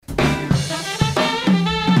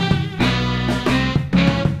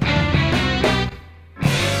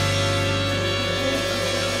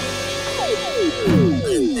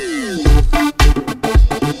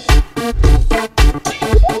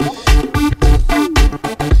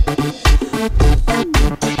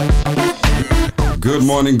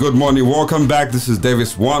Good morning. Welcome back. This is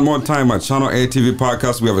Davis one more time at Channel A TV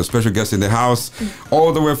Podcast. We have a special guest in the house,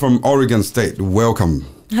 all the way from Oregon State. Welcome.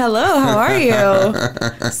 Hello, how are you?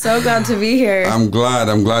 So glad to be here. I'm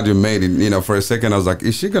glad you made it. You know, for a second I was like,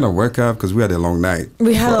 is she gonna wake up? Because we had a long night.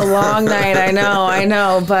 We had a long night. I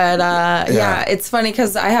know. But yeah, it's funny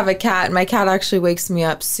because I have a cat. My cat actually wakes me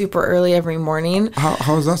up super early every morning.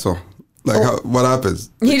 How is that so? Like, what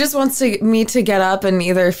happens? He just wants me to get up and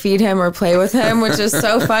either feed him or play with him, which is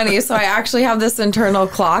so funny. So I actually have this internal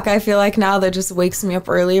clock, I feel like now, that just wakes me up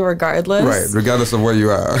early regardless. Right, regardless of where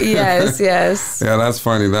you are. Yes. Yeah, that's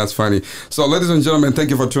funny. So, ladies and gentlemen,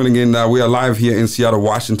 thank you for tuning in. We are live here in Seattle,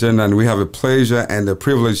 Washington, and we have a pleasure and a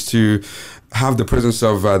privilege to have the presence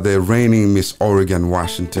of the reigning Miss Oregon,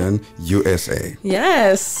 Washington, U.S.A.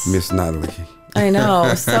 Yes. Miss Natalie. I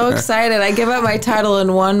know, so excited. I give up my title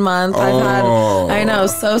in 1 month. I know,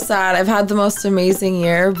 so sad. I've had the most amazing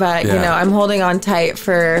year, but you know, I'm holding on tight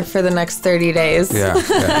for the next 30 days. Yeah.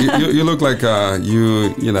 You look like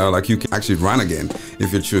you can actually run again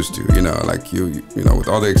if you choose to. You know, like you know, with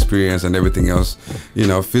all the experience and everything else. You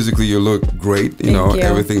know, physically you look great. You know,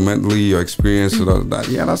 everything mentally, your experience, that.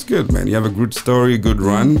 Yeah, that's good, man. You have a good story, good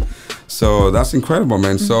run. So that's incredible,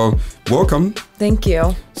 man. So welcome. Thank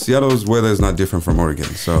you. Seattle's weather is not different from Oregon,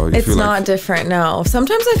 so it's not different. No,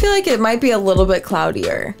 sometimes I feel like it might be a little bit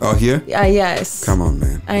cloudier. Oh, here? Yes. Come on,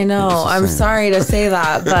 man. I know. I'm sorry to say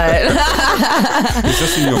that, but it's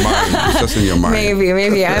just in your mind.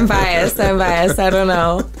 Maybe I'm biased. I don't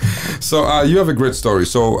know. So you have a great story.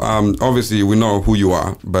 So obviously we know who you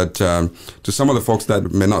are, but to some of the folks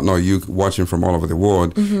that may not know you, watching from all over the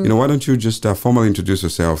world, you know, why don't you just formally introduce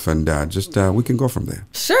yourself and we can go from there.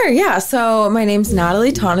 Sure. Yeah. So my name's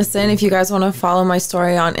Natalie Tonneson. If you guys want to follow my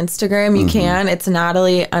story on Instagram, you can. It's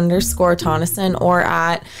Natalie_Tonneson or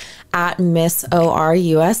at MISS Oregon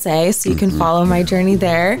U.S.A. So you can follow my journey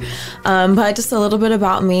there. But just a little bit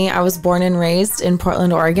about me. I was born and raised in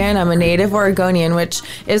Portland, Oregon. I'm a native Oregonian, which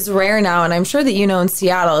is rare now. And I'm sure that you know in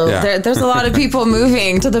Seattle, there's a lot of people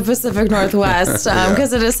moving to the Pacific Northwest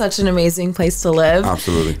because it is such an amazing place to live.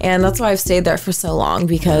 Absolutely. And that's why I've stayed there for so long,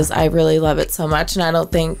 because I really love it so much. And I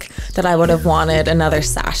don't think that I would have wanted another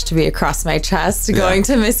sash to be across my chest going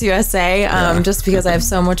to Miss USA, just because I have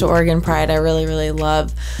so much Oregon pride. I really, really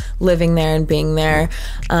love living there and being there.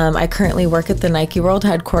 I currently work at the Nike World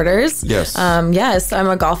headquarters. Yes. Yes, I'm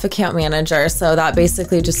a golf account manager. So that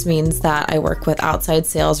basically just means that I work with outside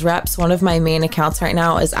sales reps. One of my main accounts right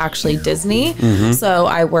now is actually Disney. So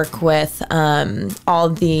I work with all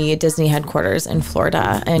the Disney headquarters in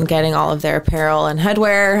Florida and getting all of their apparel and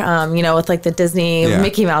headwear, you know, with like the Disney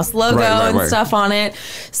Mickey Mouse logo and stuff on it.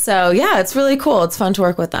 So yeah, it's really cool. It's fun to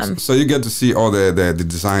work with them. So you get to see all the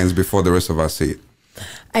designs before the rest of us see it.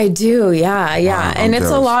 I do, yeah. And it's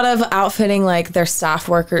a lot of outfitting like their staff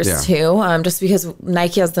workers too, just because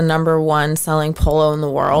Nike has the #1 selling polo in the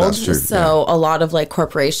world. That's true, so a lot of like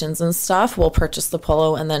corporations and stuff will purchase the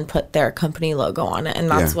polo and then put their company logo on it. And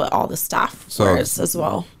that's what all the staff wears as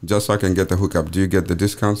well. Just so I can get the hookup, do you get the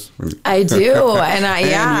discounts? I do. And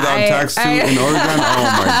without tax too in Oregon?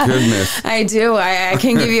 Oh my goodness. I do. I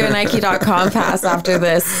can give you a Nike.com pass after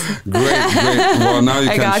this. Great. Well, now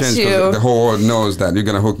you can change because the whole world knows that you're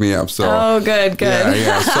going to hook me up. So good.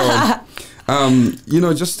 Yeah. So you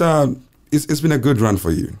know, just it's been a good run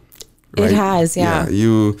for you, right? It has.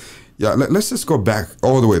 Let's just go back,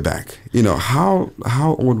 all the way back. You know, how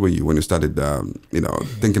old were you when you started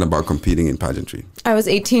thinking about competing in pageantry? I was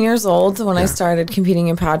 18 years old when I started competing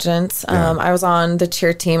in pageants. I was on the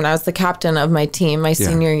cheer team and I was the captain of my team my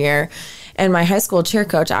senior year. And my high school cheer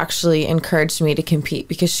coach actually encouraged me to compete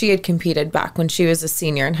because she had competed back when she was a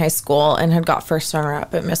senior in high school and had got first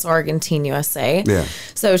runner-up at Miss Oregon Teen USA. Yeah.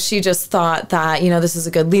 So she just thought that, you know, this is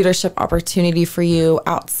a good leadership opportunity for you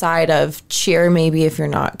outside of cheer, maybe if you're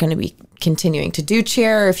not going to be continuing to do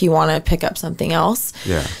cheer, or if you want to pick up something else.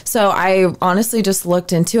 Yeah. So I honestly just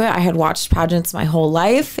looked into it. I had watched pageants my whole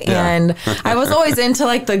life, and I was always into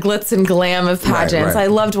like the glitz and glam of pageants. Right. I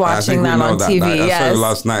loved watching that on TV. I saw it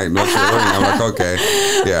last night. I'm like, okay,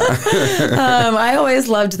 I always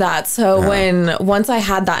loved that. So once I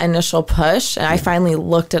had that initial push, and I finally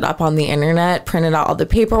looked it up on the internet, printed out all the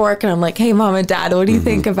paperwork, and I'm like, hey, Mom and Dad, what do you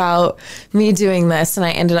think about me doing this? And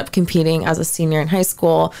I ended up competing as a senior in high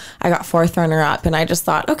school. I got 4th runner-up, and I just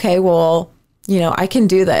thought, okay, well, you know, I can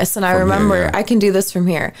do this. And I remember I can do this from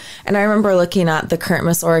here. And I remember looking at the current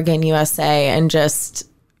Miss Oregon USA and just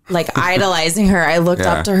like idolizing her. I looked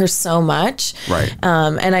up to her so much. Right.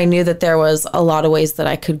 And I knew that there was a lot of ways that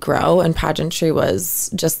I could grow, and pageantry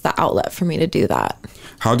was just the outlet for me to do that.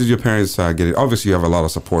 How did your parents get it? Obviously, you have a lot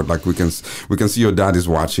of support. Like we can see your dad is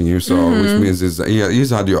watching you, so which means he's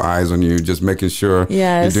had your eyes on you, just making sure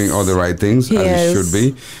you're doing all the right things as you should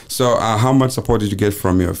be. So how much support did you get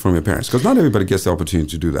from your parents? Because not everybody gets the opportunity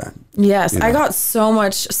to do that. Yes, I got so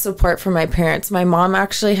much support from my parents. My mom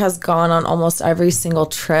actually has gone on almost every single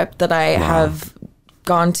trip that I have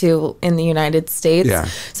gone to in the United States. Yeah.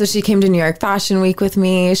 So she came to New York Fashion Week with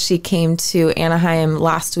me. She came to Anaheim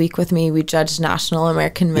last week with me. We judged National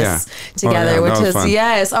American Miss together, which is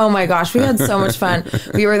fun. Oh my gosh, we had so much fun.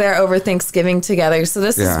 We were there over Thanksgiving together. So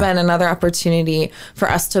this has been another opportunity for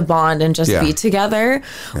us to bond and just be together,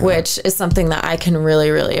 which is something that I can really,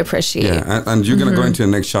 really appreciate. Yeah, and you're going to go into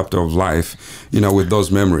the next chapter of life, with those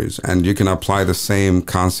memories, and you can apply the same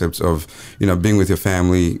concepts of, being with your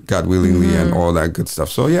family, God willingly, and all that good stuff.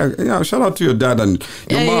 So shout out to your dad and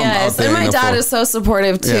your mom out there. And my dad is so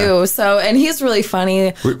supportive too. So, and he's really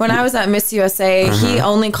funny. When I was at Miss USA, he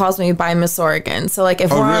only calls me by Miss Oregon. So like if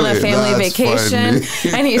we're on a family vacation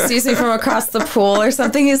and he sees me from across the pool or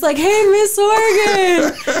something, he's like, "Hey, Miss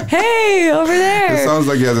Oregon, hey, over there." It sounds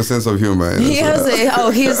like he has a sense of humor.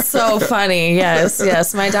 He's so funny.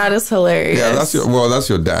 Yes. My dad is hilarious. Yeah, that's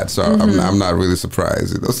your dad. So I'm not really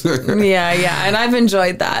surprised. Yeah. And I've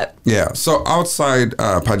enjoyed that. Yeah. So outside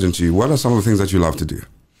pageantry, what are some of the things that you love to do?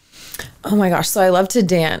 Oh my gosh. So I love to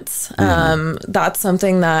dance. That's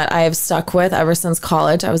something that I have stuck with ever since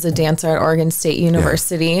college. I was a dancer at Oregon State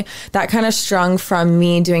University. Yeah. That kind of strung from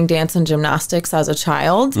me doing dance and gymnastics as a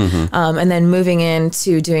child. And then moving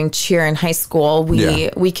into doing cheer in high school,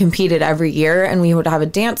 we competed every year and we would have a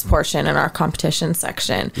dance portion in our competition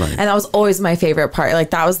section. Right. And that was always my favorite part.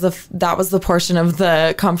 Like that was the portion of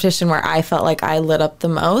the competition where I felt like I lit up the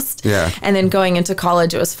most. Yeah. And then going into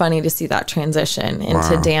college, it was funny to see that transition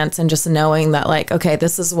into dance and just knowing that like, okay,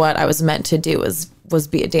 this is what I was meant to do was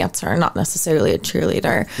be a dancer, not necessarily a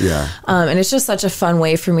cheerleader. Yeah. And it's just such a fun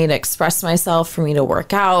way for me to express myself, for me to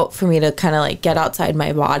work out, for me to kind of like get outside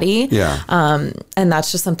my body. Yeah. And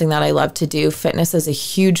that's just something that I love to do. Fitness is a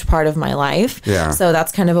huge part of my life. Yeah. So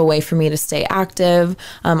that's kind of a way for me to stay active.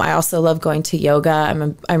 I also love going to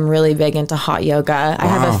yoga. I'm really big into hot yoga. Wow. I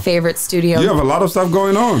have a favorite studio. You have a lot of stuff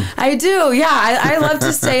going on. I do. Yeah. I love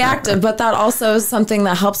to stay active, but that also is something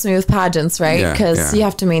that helps me with pageants, right? Because you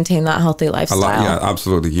have to maintain that healthy lifestyle.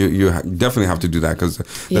 Absolutely. You definitely have to do that because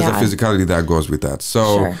there's a physicality that goes with that.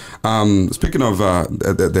 So speaking of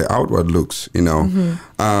the outward looks,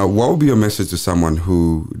 what would be your message to someone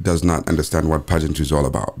who does not understand what pageantry is all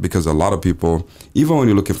about? Because a lot of people, even when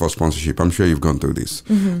you're looking for sponsorship, I'm sure you've gone through this,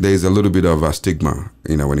 there's a little bit of a stigma,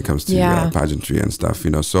 when it comes to pageantry and stuff,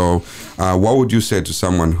 So what would you say to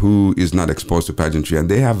someone who is not exposed to pageantry and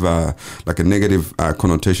they have like a negative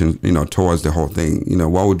connotation, towards the whole thing?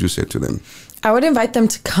 What would you say to them? I would invite them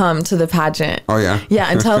to come to the pageant. Oh, yeah?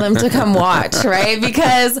 Yeah, and tell them to come watch, right?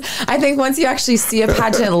 Because I think once you actually see a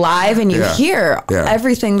pageant live and you hear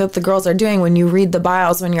everything that the girls are doing, when you read the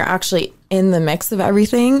bios, when you're actually in the mix of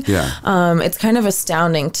everything, it's kind of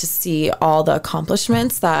astounding to see all the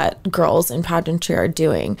accomplishments that girls in pageantry are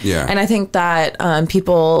doing. Yeah. And I think that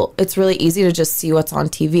it's really easy to just see what's on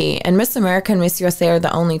TV. And Miss America and Miss USA are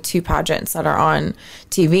the only two pageants that are on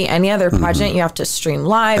TV. Any other pageant, you have to stream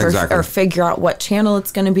live or figure out what channel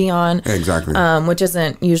it's going to be on. Exactly. Which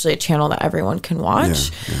isn't usually a channel that everyone can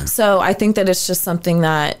watch. Yeah. So I think that it's just something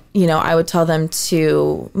that, I would tell them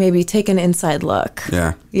to maybe take an inside look.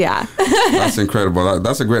 Yeah. Yeah. That's incredible.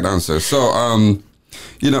 That's a great answer. So,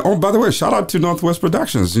 by the way, shout out to Northwest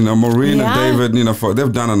Productions. Maureen and David,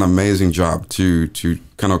 they've done an amazing job to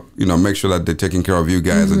kind of, make sure that they're taking care of you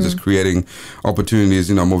guys and just creating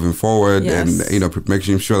opportunities, moving forward and,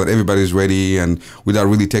 making sure that everybody's ready and without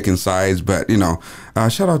really taking sides. But,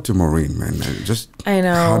 shout out to Maureen, man. I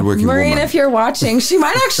know. Hardworking Maureen, woman. If you're watching, she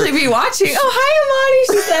might actually be watching. Oh, hi, Amani.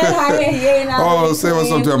 She said hi. Yay, oh, say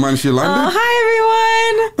what's up to Amani. She landed. Oh, hi,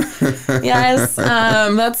 everyone. Yes.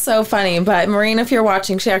 That's so funny. But Maureen, if you're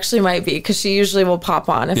watching, she actually might be because she usually will pop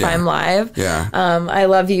on if I'm live. Yeah. I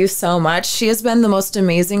love you so much. She has been the most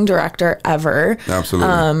amazing director ever.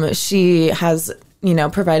 Absolutely. She has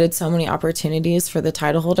provided so many opportunities for the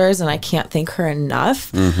title holders, and I can't thank her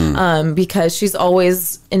enough because she's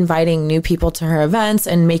always inviting new people to her events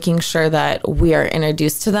and making sure that we are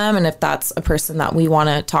introduced to them. And if that's a person that we want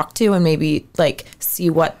to talk to and maybe like see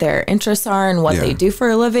what their interests are and what they do for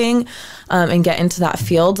a living, and get into that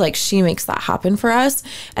field, like she makes that happen for us.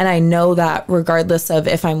 And I know that regardless of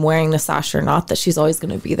if I'm wearing the sash or not, that she's always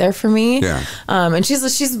going to be there for me. Yeah. And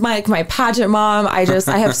she's my pageant mom. I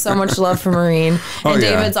have so much love for Marine. And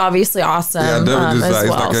David's obviously awesome. Yeah, David as he's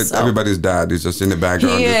well. Like everybody's dad. He's just in the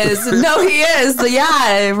background. He is. No, he is.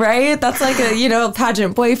 Yeah, right? That's like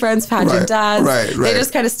pageant boyfriends, pageant dads. Right. They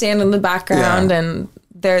just kind of stand in the background and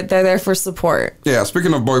they're there for support. Yeah,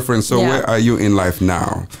 speaking of boyfriends, so where are you in life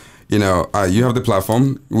now? You have the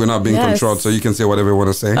platform. We're not being controlled, so you can say whatever you want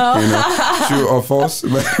to say. True or false.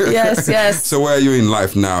 Yes. So where are you in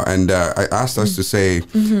life now? And I asked us to say,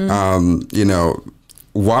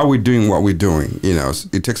 while we're doing what we're doing,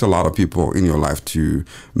 it takes a lot of people in your life to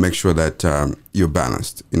make sure that you're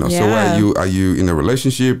balanced. So where are you in a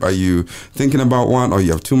relationship? Are you thinking about one, or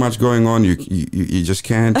you have too much going on? You just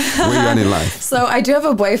can't. Where are you at in life? So I do have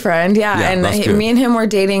a boyfriend, and me and him were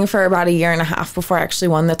dating for about a year and a half before I actually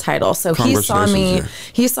won the title. So he saw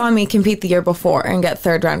me compete the year before and get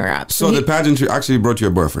third runner up. So the pageantry actually brought you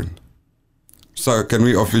a boyfriend. So can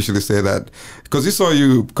we officially say that? Because he saw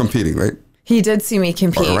you competing, right? He did see me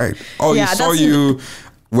compete. All right. Oh, he saw you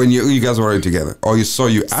when you guys were already together, or you saw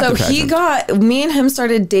you at the pageant? Me and him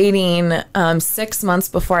started dating 6 months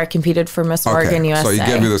before I competed for MISS Oregon U.S.A. So he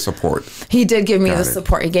gave you the support. He did give me the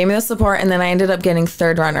support. He gave me the support, and then I ended up getting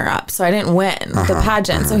third runner up. So I didn't win the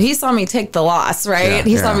pageant. So he saw me take the loss, right? Yeah,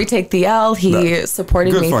 he saw me take the L. He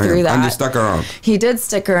supported me through that. And you stuck around. He did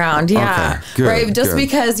stick around, yeah. Okay, good, right? Just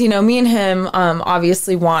because, me and him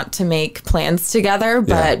obviously want to make plans together,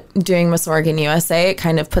 but doing MISS Oregon U.S.A., it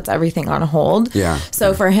kind of puts everything on hold. Yeah.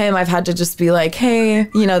 So for him, I've had to just be like, hey,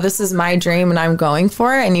 this is my dream and I'm going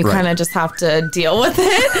for it, and you kind of just have to deal with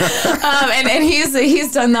it. And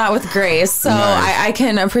he's done that with grace, so I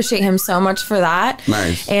can appreciate him so much for that.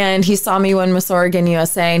 Nice. And he saw me win MISS Oregon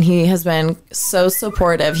USA, and he has been so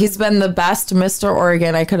supportive. He's been the best Mr.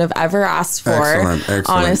 Oregon I could have ever asked for. Excellent,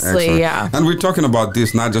 honestly. Yeah. And we're talking about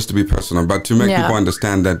this not just to be personal, but to make people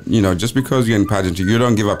understand that just because you're in pageantry, you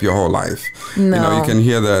don't give up your whole life. No. You can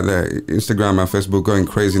hear the Instagram and Facebook going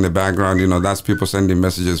crazy in the background. That's people sending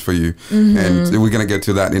messages for you, and we're gonna get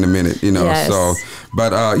to that in a minute. Yes. So,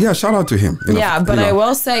 but shout out to him. But I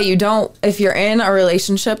will say, if you're in a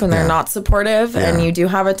relationship and they're not supportive, and you do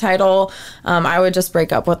have a title, I would just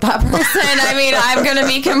break up with that person. I mean, I'm gonna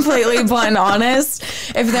be completely blunt honest.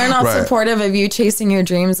 If they're not supportive of you chasing your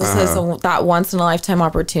dreams, this is that once in a lifetime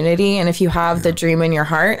opportunity. And if you have the dream in your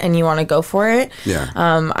heart and you want to go for it,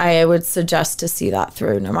 I would suggest to see that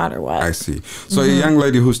through no matter what. I see. So a young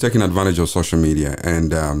lady who's taking advantage of social media,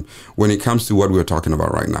 and when it comes to what we're talking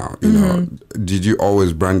about right now, did you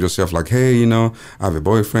always brand yourself like, hey, I have a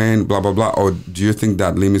boyfriend, blah, blah, blah, or do you think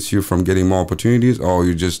that limits you from getting more opportunities, or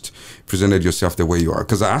you just presented yourself the way you are?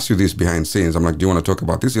 Because I asked you this behind scenes. I'm like, do you want to talk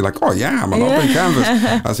about this? You're like, oh yeah, I'm an open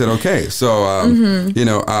canvas. I said, okay. So,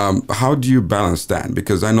 how do you balance that?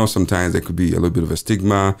 Because I know sometimes there could be a little bit of a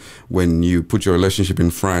stigma when you put your relationship in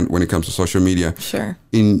front when it comes to social media. Sure.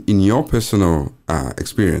 In your personal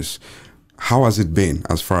experience, how has it been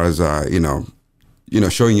as far as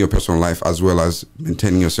showing your personal life as well as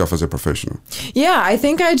maintaining yourself as a professional? Yeah, I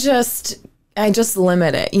think I just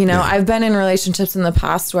limit it. I've been in relationships in the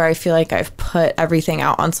past where I feel like I've put everything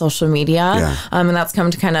out on social media, and that's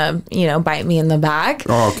come to kind of bite me in the back.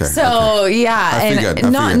 Oh, okay. So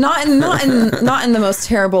and not in the most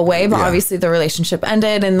terrible way, but obviously the relationship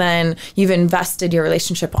ended, and then you've invested your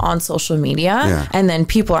relationship on social media, and then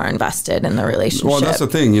people are invested in the relationship. Well, that's the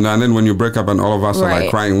thing, and then when you break up and all of us are like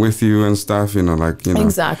crying with you and stuff,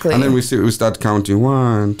 exactly. And then we start counting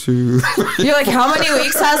 1, 2. You're like, how many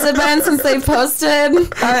weeks has it been since they posted?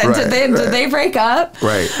 Did they break up?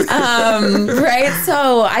 Right. Right.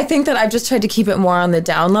 So I think that I've just tried to keep it more on the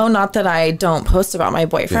down low. Not that I don't post about my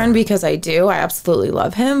boyfriend, because I do. I absolutely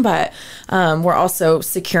love him, but we're also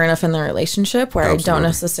secure enough in the relationship where I don't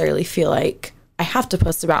necessarily feel like I have to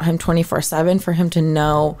post about him 24/7 for him to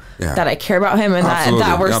know that I care about him and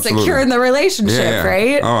that we're secure in the relationship,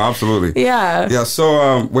 right? Oh, absolutely. Yeah. Yeah.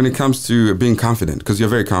 So when it comes to being confident, because you're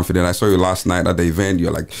very confident, I saw you last night at the event.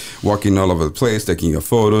 You're like walking all over the place, taking your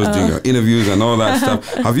photos, doing your interviews and all that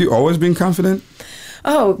stuff. Have you always been confident?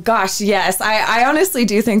 Oh, gosh, yes. I honestly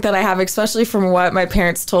do think that I have, especially from what my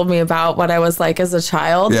parents told me about what I was like as a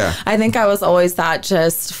child. Yeah. I think I was always that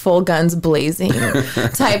just full guns blazing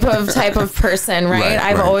type of person, right?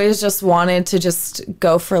 I've always just wanted to just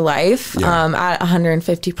go for life at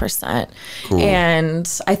 150%. Cool.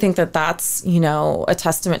 And I think that that's, a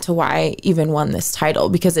testament to why I even won this title,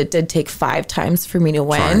 because it did take 5 times for me to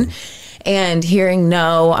win. And hearing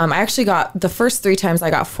no, I actually got the first 3 times I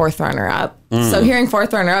got 4th runner up. So hearing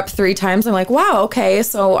 4th runner up 3 times, I'm like, wow, okay.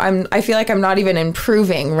 So I feel like I'm not even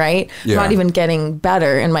improving, right? I'm not even getting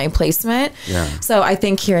better in my placement. So I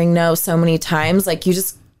think hearing no so many times, like you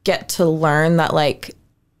just get to learn that like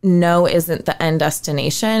no isn't the end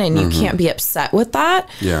destination, and you can't be upset with that.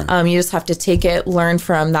 You just have to take it, learn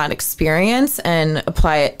from that experience, and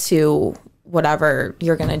apply it to whatever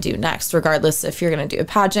you're going to do next, regardless if you're going to do a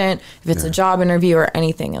pageant, if it's a job interview, or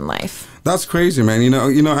anything in life. That's crazy, man. You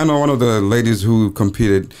know, I know one of the ladies who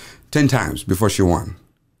competed 10 times before she won.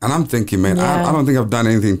 And I'm thinking, man, I don't think I've done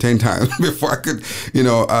anything 10 times before I could,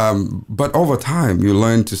 but over time you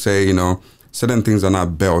learn to say, certain things are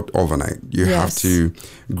not built overnight. You have to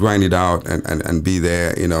grind it out and be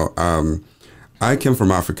there, I came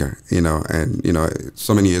from Africa, and,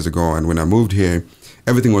 so many years ago. And when I moved here,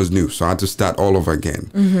 everything was new. So I had to start all over again.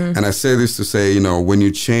 And I say this to say, when you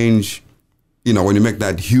change, when you make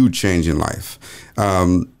that huge change in life,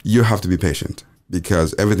 you have to be patient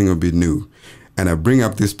because everything will be new. And I bring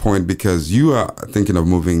up this point because you are thinking of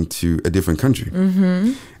moving to a different country.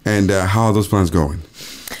 And how are those plans going?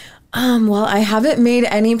 Well, I haven't made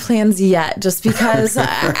any plans yet, just because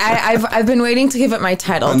I've been waiting to give it my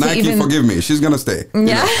title. Nike, forgive me. She's going to stay.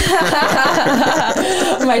 Yeah.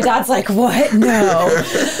 My dad's like, what? No.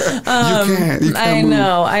 You can't I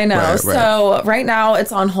know. Right, so right now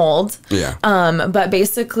it's on hold. Yeah. But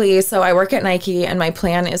basically, so I work at Nike, and my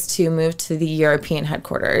plan is to move to the European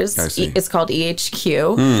headquarters. I see. It's called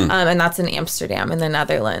EHQ, and that's in Amsterdam in the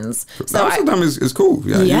Netherlands. So Amsterdam is cool.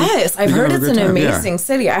 Yeah, yes, I've heard it's an amazing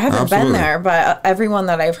city. I haven't been there, but everyone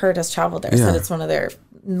that I've heard has traveled there said it's one of their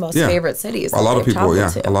most favorite cities. A lot of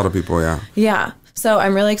people, Yeah. So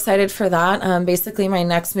I'm really excited for that. Basically, my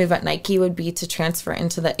next move at Nike would be to transfer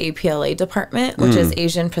into the APLA department, which is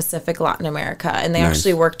Asian Pacific Latin America. And they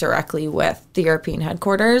actually work directly with the European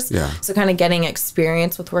headquarters. Yeah. So kind of getting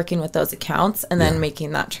experience with working with those accounts and then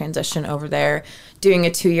making that transition over there, doing a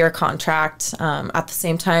 2-year contract. At the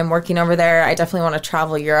same time, working over there, I definitely want to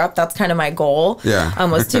travel Europe. That's kind of my goal.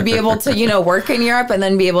 Was to be able to, work in Europe and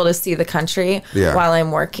then be able to see the country while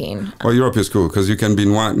I'm working. Well, Europe is cool because you can be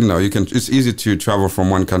in one, it's easy to travel from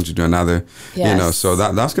one country to another, so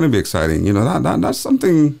that's going to be exciting. That's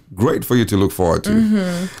something great for you to look forward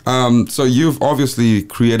to. So you've obviously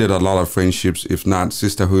created a lot of friendships, if not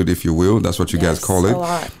sisterhood, if you will. That's what you guys call it. A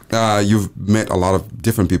lot. You've met a lot of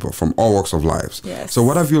different people from all walks of life. Yes. So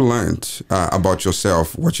what have you learned about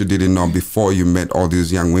yourself, what you didn't know before you met all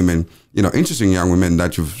these young women, interesting young women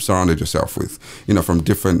that you've surrounded yourself with, from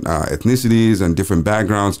different ethnicities and different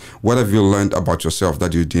backgrounds? What have you learned about yourself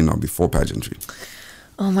that you didn't know before pageantry?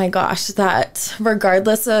 Oh my gosh, that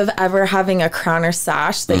regardless of ever having a crown or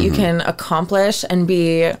sash, that you can accomplish and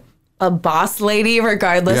be a boss lady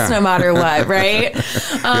regardless, no matter what, right?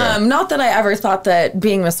 Not that I ever thought that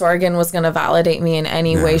being Miss Oregon was going to validate me in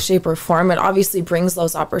any way, shape, or form. It obviously brings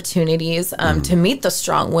those opportunities to meet the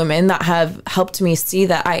strong women that have helped me see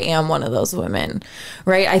that I am one of those women,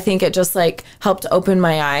 right? I think it just helped open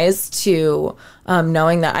my eyes to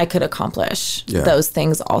knowing that I could accomplish those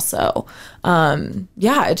things also.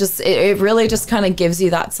 It really just kind of gives you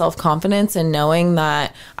that self-confidence and knowing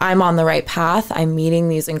that I'm on the right path. I'm meeting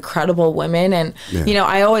these incredible women. And,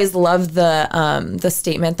 I always love the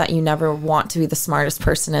statement that you never want to be the smartest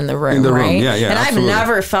person in the room, right? Yeah, and absolutely. I've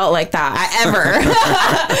never felt like that,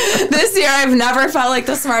 ever. This year, I've never felt like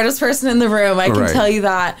the smartest person in the room. I can tell you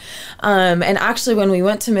that. And actually, when we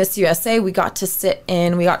went to MISS USA, we got to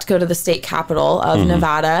go to the state capitol of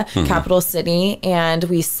Nevada, capital city, and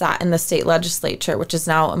we sat in the state legislature, which is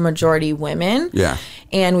now a majority women. Yeah.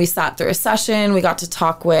 And we sat through a session. We got to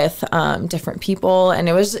talk with different people, and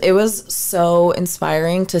it was so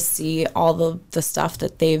inspiring to see all the stuff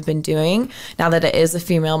that they've been doing now that it is a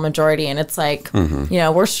female majority. And it's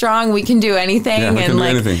we're strong. We can do anything. Yeah, we can do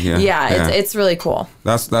anything. It's really cool.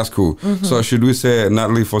 That's cool. So should we say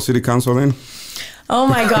Natalie for city council then? Oh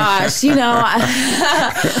my gosh.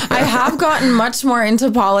 I have gotten much more into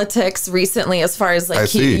politics recently as far as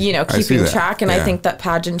keeping track. And I think that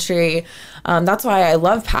pageantry, that's why I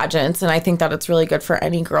love pageants. And I think that it's really good for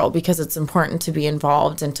any girl because it's important to be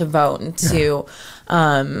involved and to vote and to,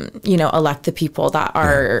 elect the people that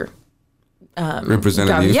are representing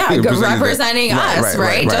us,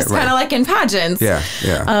 right? Just kind of like in pageants.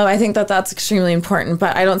 I think that that's extremely important,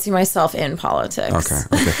 but I don't see myself in politics. Okay.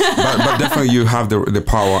 but definitely you have the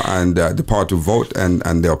power and the power to vote and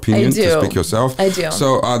the opinion to speak yourself. I do.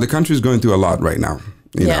 So the country is going through a lot right now.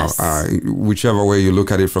 You know, whichever way you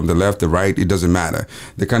look at it, from the left, the right, it doesn't matter.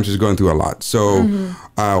 The country is going through a lot. So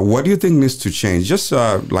what do you think needs to change? Just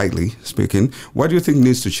lightly speaking, what do you think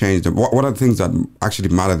needs to change? What are the things that actually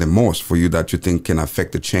matter the most for you that you think can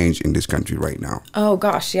affect the change in this country right now? Oh,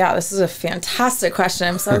 gosh. Yeah, this is a fantastic question.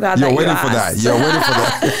 I'm so glad You're that you waiting asked. for that. You're waiting for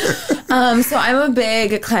that. So I'm a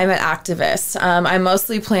big climate activist. I'm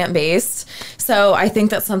mostly plant-based. So I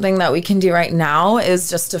think that's something that we can do right now is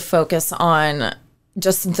just to focus on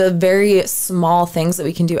just the very small things that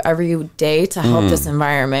we can do every day to help this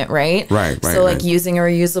environment, right? Right. So like using a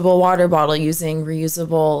reusable water bottle, using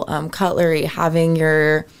reusable cutlery, having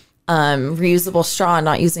your reusable straw,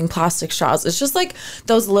 not using plastic straws. It's just like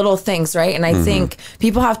those little things, right? And I think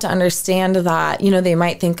people have to understand that, you know, they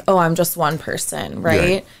might think, oh, I'm just one person,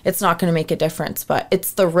 right? Yeah. It's not going to make a difference, but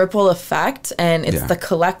it's the ripple effect and it's the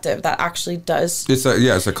collective that actually does. It's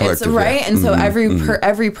a collective. Right. And so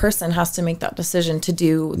every person has to make that decision to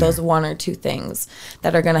do those one or two things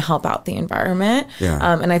that are going to help out the environment.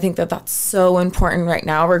 Yeah. And I think that that's so important right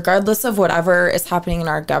now, regardless of whatever is happening in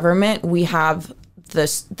our government, we have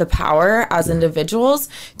the power as individuals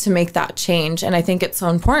to make that change. And I think it's so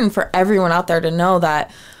important for everyone out there to know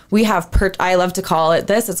that we have, I love to call it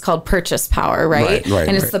this, it's called purchase power, right?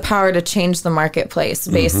 And it's the power to change the marketplace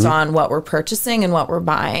based on what we're purchasing and what we're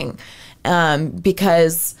buying.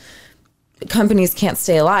 Because companies can't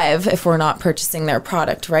stay alive if we're not purchasing their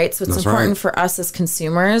product, right? So it's important for us as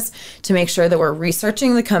consumers to make sure that we're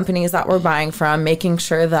researching the companies that we're buying from, making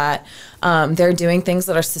sure that they're doing things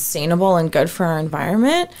that are sustainable and good for our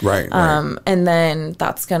environment. Right. And then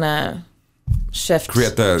that's going to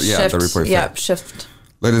create the ripple effect. Shift.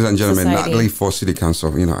 Ladies and gentlemen, society. Natalie for City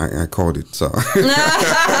Council. You know, I called it, so.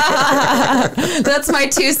 That's my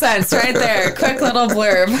 2 cents right there. Quick little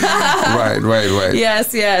blurb. Right.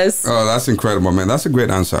 Yes. Oh, that's incredible, man. That's a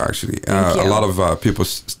great answer, actually. A lot of people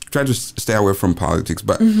try to stay away from politics,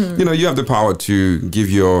 but, you know, you have the power to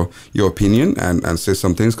give your opinion and say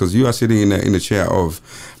some things because you are sitting in a chair of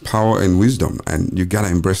power and wisdom, and you got to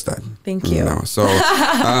embrace that. Thank you. Know? So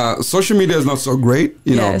social media is not so great,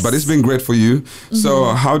 you know, but it's been great for you.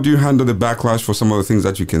 So how do you handle the backlash for some of the things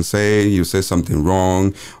that you can say? You say something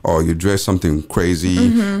wrong or you dress something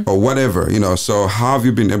crazy or whatever, you know. So how have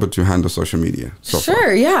you been able to handle social media so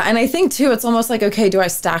far? Yeah. And I think, too, it's almost like, okay, do I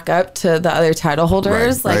stack up to the other title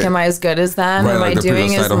holders? Am I as good as them? Am I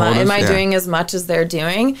doing as much as they're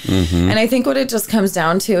doing? And I think what it just comes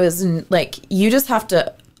down to is, like, you just have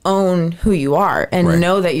to own who you are and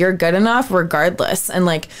know that you're good enough regardless. And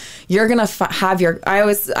like, you're going to have your,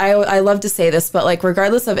 I love to say this, but like,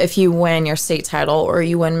 regardless of if you win your state title or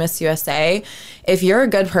you win Miss USA, if you're a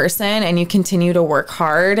good person and you continue to work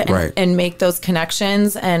hard and make those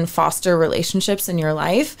connections and foster relationships in your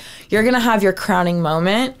life, you're going to have your crowning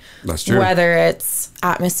moment. That's true. Whether it's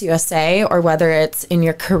at Miss USA or whether it's in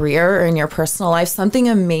your career or in your personal life, something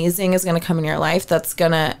amazing is going to come in your life that's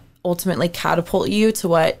going to ultimately catapult you to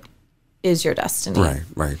what is your destiny.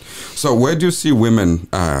 Right. So where do you see women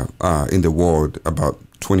in the world about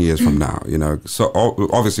 20 years from now? You know, so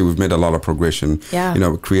obviously we've made a lot of progression, you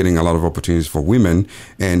know, creating a lot of opportunities for women.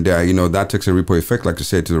 And, you know, that takes a ripple effect, like you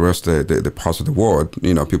said, to the rest of the parts of the world.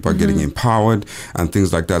 You know, people are getting empowered and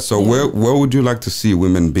things like that. So where would you like to see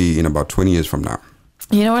women be in about 20 years from now?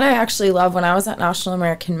 You know what I actually love? When I was at National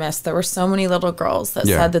American Miss, there were so many little girls that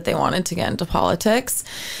said that they wanted to get into politics.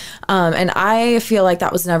 And I feel like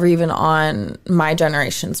that was never even on my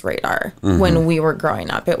generation's radar when we were growing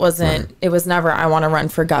up. It wasn't, it was never, I want to run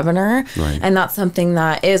for governor. And that's something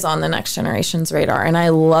that is on the next generation's radar. And I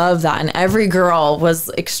love that. And every girl was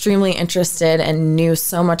extremely interested and knew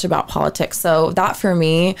so much about politics. So that for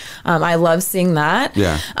me, I love seeing that.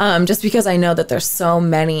 Just because I know that there's so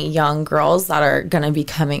many young girls that are going to be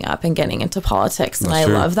coming up and getting into politics. And I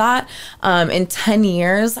love that. In 10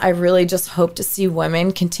 years, I really just hope to see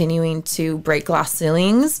women continuing to break glass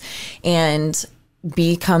ceilings and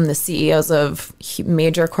become the CEOs of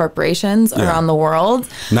major corporations around the world.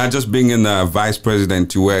 Not just being in the vice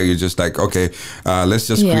president to where you're just like, okay, let's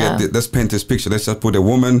just let's paint this picture. Let's just put a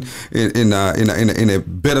woman in a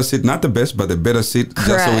better seat, not the best, but a better seat,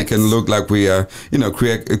 just so we can look like we are, you know,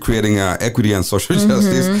 creating equity and social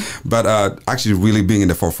justice, but actually really being in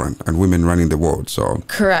the forefront and women running the world. So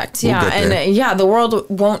correct, the world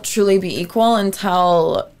won't truly be equal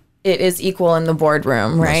until it is equal in the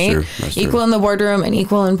boardroom, right? That's true. Equal in the boardroom and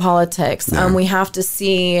equal in politics. We have to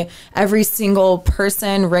see every single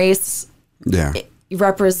person, race,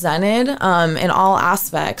 represented in all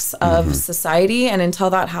aspects of society, and until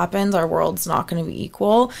that happens, our world's not going to be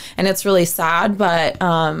equal, and it's really sad, but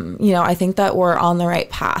you know, I think that we're on the right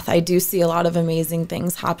path. I do see a lot of amazing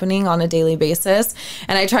things happening on a daily basis,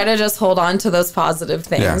 and I try to just hold on to those positive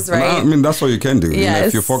things, right? I mean, that's all you can do. Yes. You know,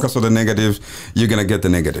 if you focus on the negative, you're going to get the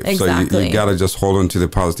negative. Exactly. So you got to just hold on to the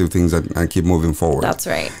positive things and keep moving forward. That's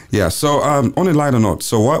right. Yeah. So on a lighter note,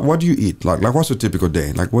 so what do you eat? Like what's a typical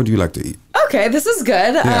day? Like, what do you like to eat? Okay, this is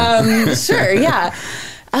good. Yeah. Sure, yeah.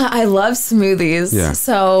 I love smoothies. Yeah.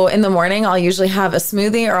 So in the morning, I'll usually have a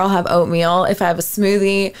smoothie or I'll have oatmeal. If I have a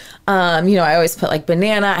smoothie, you know, I always put like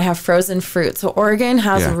banana. I have frozen fruit. So Oregon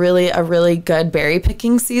has a really good berry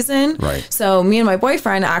picking season. Right. So me and my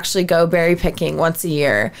boyfriend actually go berry picking once a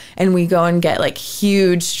year, and we go and get like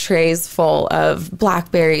huge trays full of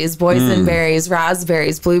blackberries, boysenberries,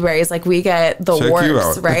 raspberries, blueberries. Like we get the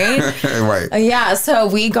works, right? Right. Yeah. So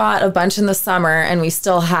we got a bunch in the summer, and we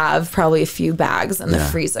still have probably a few bags in the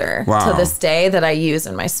freezer to this day that I use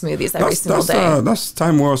in my smoothies every single day. That's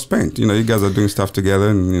time well spent. You know, you guys are doing stuff together,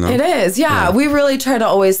 and you know. It is, yeah. We really try to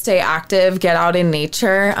always stay active, get out in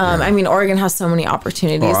nature. I mean, Oregon has so many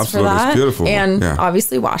opportunities for that. It's beautiful. And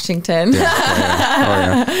obviously Washington.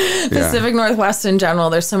 Pacific Northwest in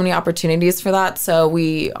general, there's so many opportunities for that. So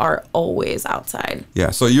we are always outside.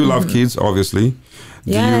 Yeah. So you love kids, obviously.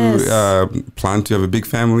 Do you plan to have a big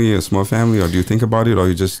family, a small family, or do you think about it, or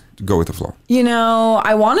you just go with the flow? You know,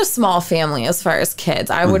 I want a small family as far as kids.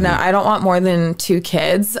 I would not. I don't want more than 2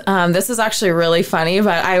 kids. This is actually really funny,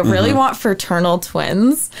 but I really want fraternal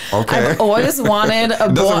twins. Okay. I've always wanted a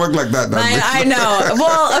boy. It doesn't work like that. I know.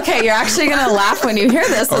 Well, okay, you're actually going to laugh when you hear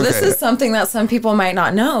this. So this is something that some people might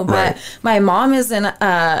not know, but my mom is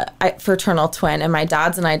a fraternal twin, and my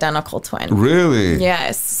dad's an identical twin. Really?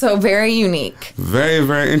 Yes. So very unique. Very,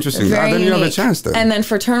 very interesting. Very then you have a chance then. And then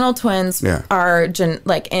fraternal twins are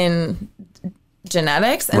in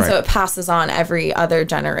genetics, and so it passes on every other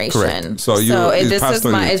generation. Correct. So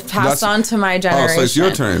it's passed on to my generation. Oh, so it's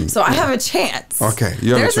your turn. So I have a chance. Okay,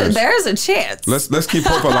 you have a chance. There's a chance. Let's keep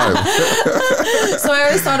hope alive. So I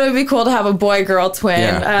always thought it would be cool to have a boy-girl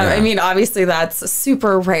twin. I mean, obviously that's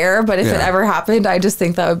super rare, but if it ever happened, I just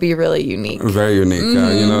think that would be really unique. Very unique.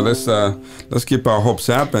 You know, let's keep our hopes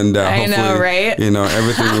up, and I know, right? You know,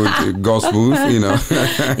 everything would go smooth. You know.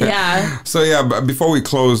 Yeah. So but before we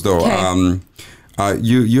close, though.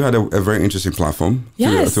 You had a very interesting platform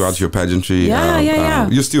throughout your pageantry.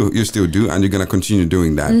 You still do, and you're going to continue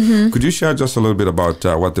doing that. Could you share just a little bit about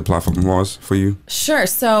what the platform was for you? Sure.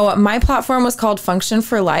 So my platform was called Function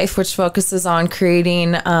for Life, which focuses on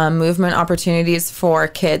creating movement opportunities for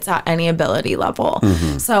kids at any ability level.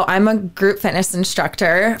 So I'm a group fitness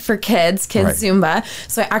instructor for kids Zumba.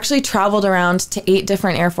 So I actually traveled around to 8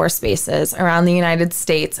 different Air Force bases around the United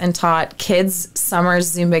States and taught kids summer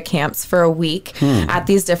Zumba camps for a week. At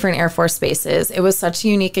these different Air Force bases. It was such a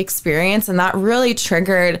unique experience, and that really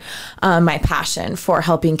triggered my passion for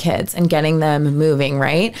helping kids and getting them moving,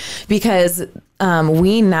 right? Because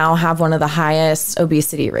we now have one of the highest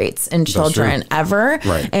obesity rates in children ever.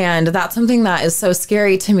 And that's something that is so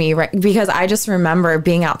scary to me, right? Because I just remember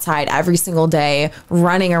being outside every single day,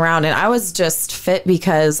 running around, and I was just fit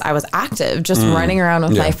because I was active, just running around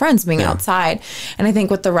with my friends, being outside. And I think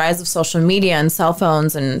with the rise of social media and cell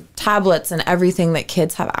phones and tablets and everything that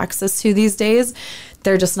kids have access to these days,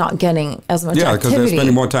 they're just not getting as much activity. Because they're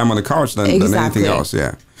spending more time on the couch than anything else.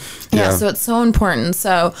 Yeah, so it's so important.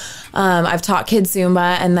 So I've taught kids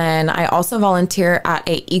Zumba, and then I also volunteer at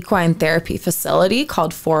a equine therapy facility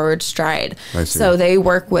called Forward Stride. So they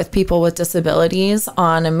work with people with disabilities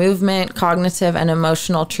on a movement, cognitive, and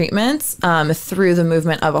emotional treatments through the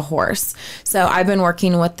movement of a horse. So I've been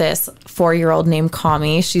working with this 4-year-old named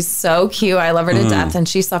Kami. She's so cute. I love her to death, and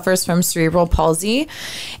she suffers from cerebral palsy.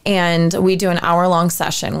 And we do an hour-long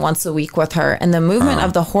session once a week with her, and the movement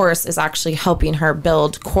of the horse is actually helping her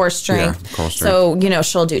build core strength. So, you know,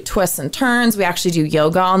 she'll do twists and turns. We actually do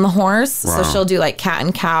yoga on the horse. So she'll do like cat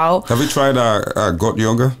and cow. Have you tried goat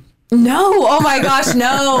yoga? No. Oh my gosh,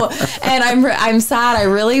 no. And I'm sad. I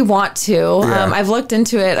really want to. I've looked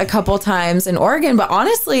into it a couple times in Oregon, but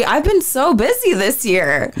honestly, I've been so busy this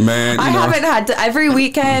year. Man, I haven't had to, every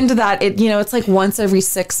weekend that it's like once every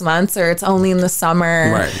 6 months, or it's only in the summer.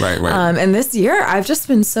 Right. And this year I've just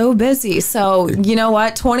been so busy. So you know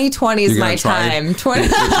what? 2020 is my time. For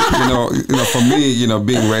me,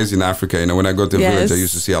 being raised in Africa, when I go to the village, I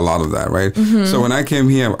used to see a lot of that, right? So when I came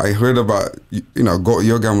here, I heard about, goat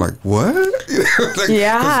yoga. I'm like, what?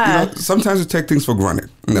 Sometimes we take things for granted.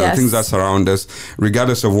 Things that surround us,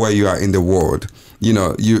 regardless of where you are in the world.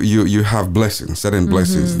 You have blessings, certain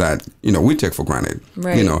blessings that we take for granted.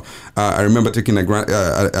 Right. I remember taking I want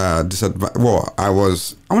to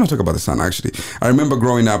talk about the sun actually. I remember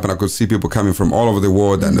growing up and I could see people coming from all over the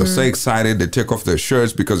world and they're so excited. They take off their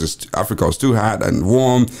shirts because Africa was too hot and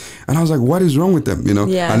warm, and I was like, what is wrong with them?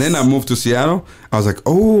 Yes. And then I moved to Seattle. I was like,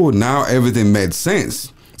 oh, now everything made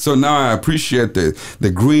sense. So now I appreciate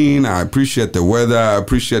the green, I appreciate the weather, I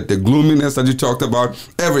appreciate the gloominess that you talked about,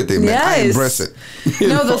 everything, man. I embrace it.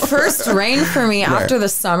 The first rain for me after the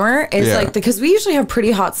summer is because we usually have pretty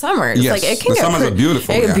hot summers. Yes. Like it can the summers are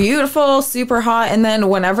beautiful. Beautiful, super hot. And then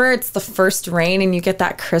whenever it's the first rain and you get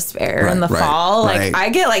that crisp air in the fall, like I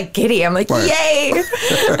get like giddy. I'm like, yay!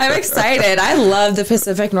 I'm excited. I love the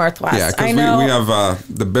Pacific Northwest. Yeah, because we have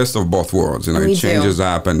the best of both worlds. It changes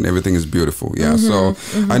up and everything is beautiful. Yeah, so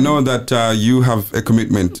I know that you have a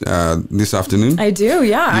commitment this afternoon. I do,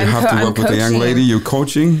 yeah. You have to work with a young lady. You're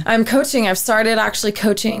coaching? I'm coaching. I've started actually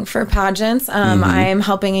coaching for pageants. I'm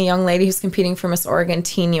helping a young lady who's competing for MISS Oregon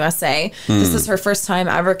U.S.A. This is her first time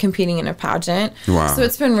ever competing in a pageant. Wow. So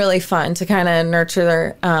it's been really fun to kind of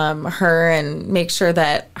nurture her and make sure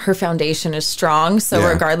that her foundation is strong. So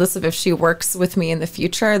regardless of if she works with me in the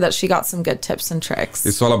future, that she got some good tips and tricks.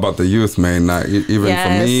 It's all about the youth, man. Even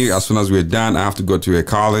for me, as soon as we're done, I have to go to a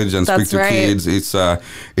college and speak to kids.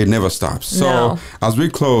 It never stops. So as we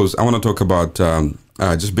close, I want to talk about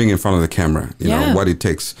just being in front of the camera, you know, what it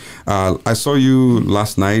takes. I saw you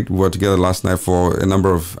last night. We were together last night for a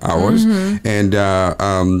number of hours. And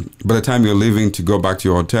by the time you're leaving to go back to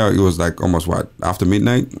your hotel, it was like almost after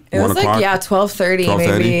midnight? It was like, 12:30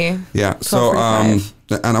 maybe. Yeah. So,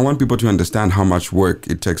 and I want people to understand how much work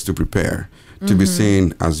it takes to prepare to be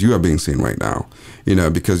seen as you are being seen right now,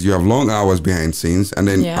 because you have long hours behind scenes, and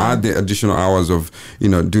then add the additional hours of,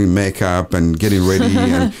 doing makeup and getting ready,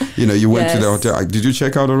 and you went to the hotel. Did you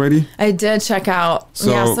check out already? I did check out.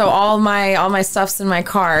 So all my stuff's in my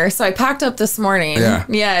car. So I packed up this morning. Yeah.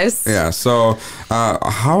 Yes. Yeah. So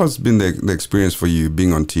how has been the experience for you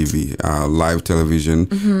being on TV, live television,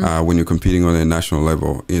 when you're competing on a national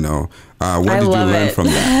level? What did you learn from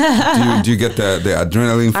that? Do you get the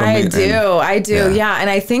adrenaline from it? I do. Yeah. And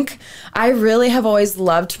I think I really have always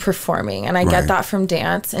loved performing, and I get that from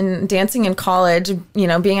dance and dancing in college.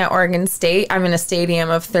 Being at Oregon State, I'm in a stadium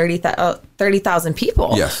of 30,000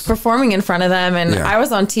 people performing in front of them. And I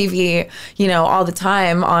was on TV, all the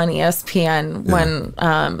time on ESPN when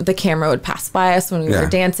the camera would pass by us when we were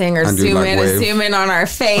dancing, or zoom in on our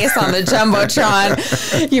face on the Jumbotron.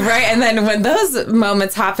 Right. And then when those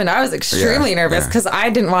moments happened, I was extremely nervous because I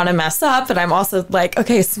didn't want to mess up. But I'm also like,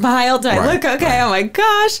 okay, smile. Do I look okay? Oh my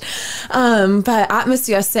gosh. But at MISS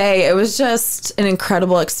USA, it was just an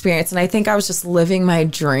incredible experience. And I think I was just living my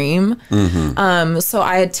dream. So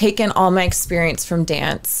I had taken all my experience from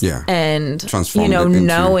dance and,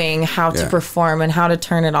 knowing how to perform and how to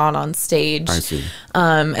turn it on stage. I see.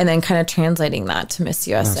 And then kind of translating that to MISS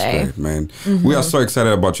USA. That's great, man. We are so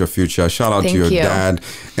excited about your future. Shout out to your dad,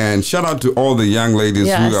 and shout out to all the young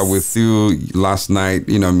ladies who are with you last night.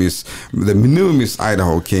 The new Miss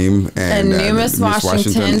Idaho came, and new Miss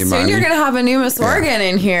Washington. Soon you're going to have a new Miss Oregon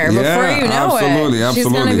in here before you know it. She's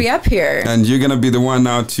going to be up here. And you're going to be the one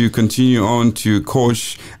now to continue on to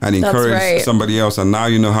coach and encourage somebody else. And now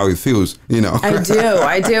you know how it feels,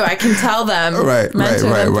 I do. I can tell them. Mentor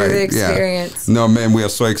them through the experience. No, man, we are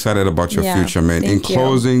so excited about your future, man. In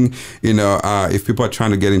closing, if people are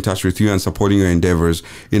trying to get in touch with you and supporting your endeavors,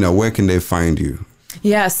 where can they find you?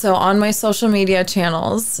 Yeah, so on my social media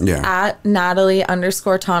channels, at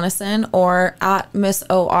Natalie_Tonneson or at MISS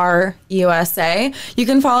OR U.S.A. You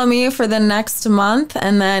can follow me for the next month,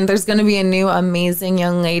 and then there's going to be a new amazing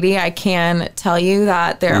young lady. I can tell you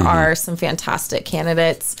that there are some fantastic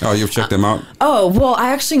candidates. Oh, you've checked them out? Oh, well,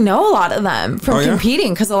 I actually know a lot of them from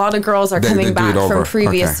competing, because a lot of girls are coming back from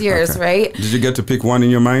previous years, right? Did you get to pick one in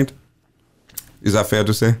your mind? Is that fair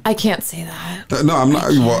to say? I can't say that. No, I'm not.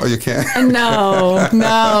 Well, you can't. No, I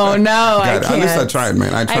can't. At least I tried,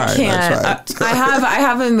 man. I tried. I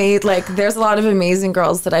haven't made, there's a lot of amazing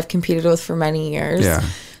girls that I've competed with for many years. Yeah.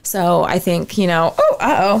 So I think, I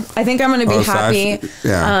think I'm going to be happy.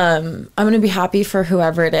 I'm going to be happy for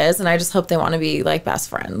whoever it is. And I just hope they want to be best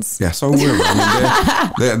friends. Yeah, so will.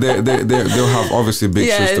 I mean, they'll have obviously big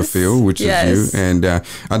shoes to fill, which is you. And I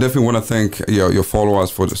definitely want to thank your followers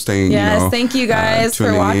for staying, thank you guys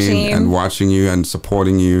for watching. And watching you and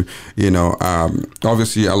supporting you.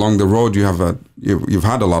 Obviously along the road, you have you've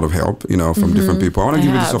had a lot of help, from different people. I want to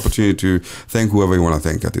give you this opportunity to thank whoever you want to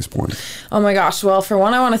thank at this point. Oh my gosh. Well, for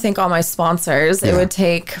one, I want to thank all my sponsors. It would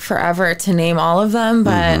take forever to name all of them,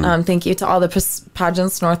 but thank you to all the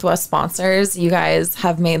Pageants Northwest sponsors. You guys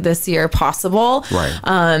have made this year possible. Right.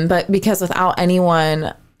 But because without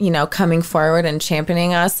anyone, coming forward and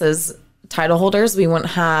championing us as title holders, we wouldn't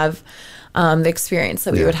have the experience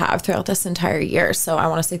that we would have throughout this entire year. So I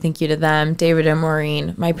want to say thank you to them, David and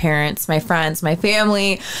Maureen, my parents, my friends, my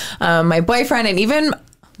family, my boyfriend, and even,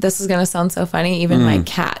 this is going to sound so funny, even my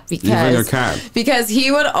cat, even your cat. Because he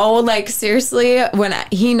would, seriously, when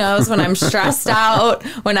he knows when I'm stressed out,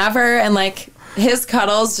 whenever, and his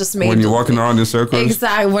cuddles just made... When you're walking around in circles?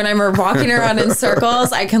 Exactly. When I'm walking around in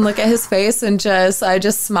circles, I can look at his face and I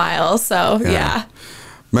just smile. So, yeah.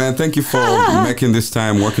 Man, thank you for making this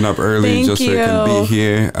time, waking up early so you can be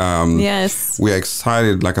here. Yes. We are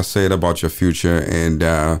excited, like I said, about your future,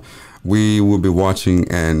 and we will be watching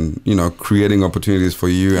and, creating opportunities for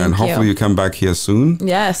you. And hopefully you come back here soon.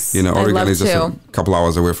 Yes. Oregon is just a couple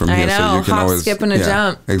hours away from here. So you can always skip and a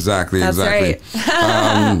jump. Exactly. That's right.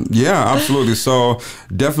 Yeah, absolutely. So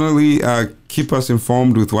definitely keep us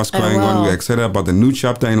informed with what's going on. We're excited about the new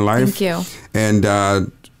chapter in life. Thank you. And,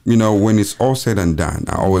 when it's all said and done,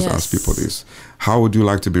 I always ask people this: how would you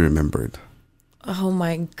like to be remembered? Oh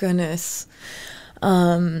my goodness.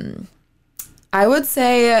 I would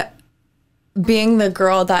say being the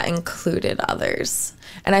girl that included others.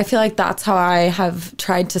 And I feel like that's how I have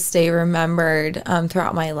tried to stay remembered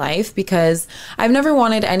throughout my life, because I've never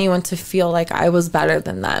wanted anyone to feel like I was better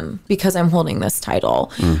than them because I'm holding this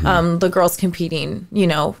title. The girls competing,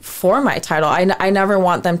 for my title. I never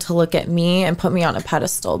want them to look at me and put me on a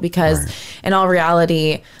pedestal, because in all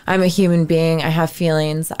reality, I'm a human being. I have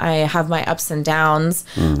feelings. I have my ups and downs.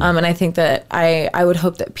 And I think that I would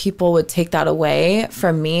hope that people would take that away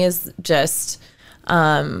from me, is just...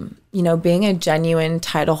 being a genuine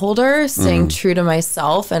title holder, staying true to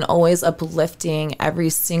myself, and always uplifting every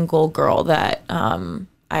single girl that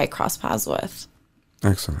I cross paths with.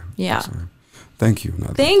 Excellent. Yeah. Excellent. Thank you,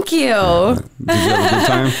 Natalie. Thank you. Did you have a good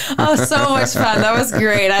time? Oh, so much fun. That was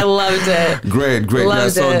great. I loved it. Great.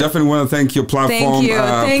 Loved So it. definitely want to thank your platform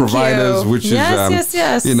providers, which is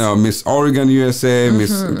yes. MISS Oregon U.S.A,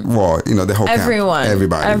 Miss, the whole everyone, camp,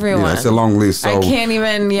 everybody. Everyone. It's a long list. So I can't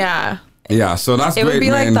even. Yeah, so that's great, It would be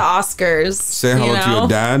man. like the Oscars. Say hello to your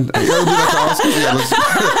dad. It would be like the Oscars.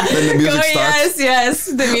 Then the music starts. Yes.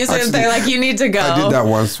 The music. Actually, they're like, you need to go. I did that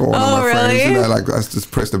once for one of my friends. And I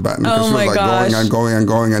just pressed the button. Because she was like going and going and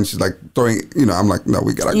going. And she's like throwing, I'm like, no,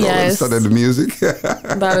 we got to go. And started the music.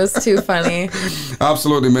 That was too funny.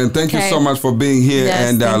 Absolutely, man. Thank you so much for being here. Yes,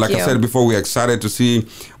 and like I said before, we're excited to see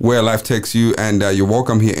where life takes you. And you're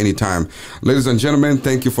welcome here anytime. Ladies and gentlemen,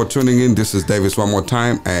 thank you for tuning in. This is Davis one more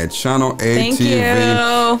time at Channel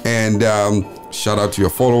ATV. And shout out to your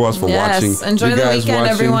followers for watching. Enjoy the weekend,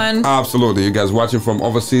 everyone. Absolutely. You guys watching from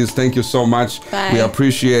overseas, thank you so much. Bye. We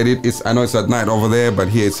appreciate it. I know it's at night over there, but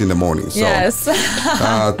here it's in the morning.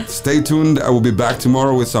 So stay tuned. I will be back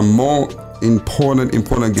tomorrow with some more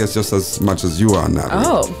important guests, just as much as you are now.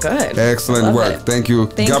 Oh, good. Excellent work. Thank you.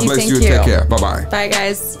 God bless you. Thank you. Take care. Bye-bye. Bye,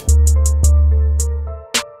 guys.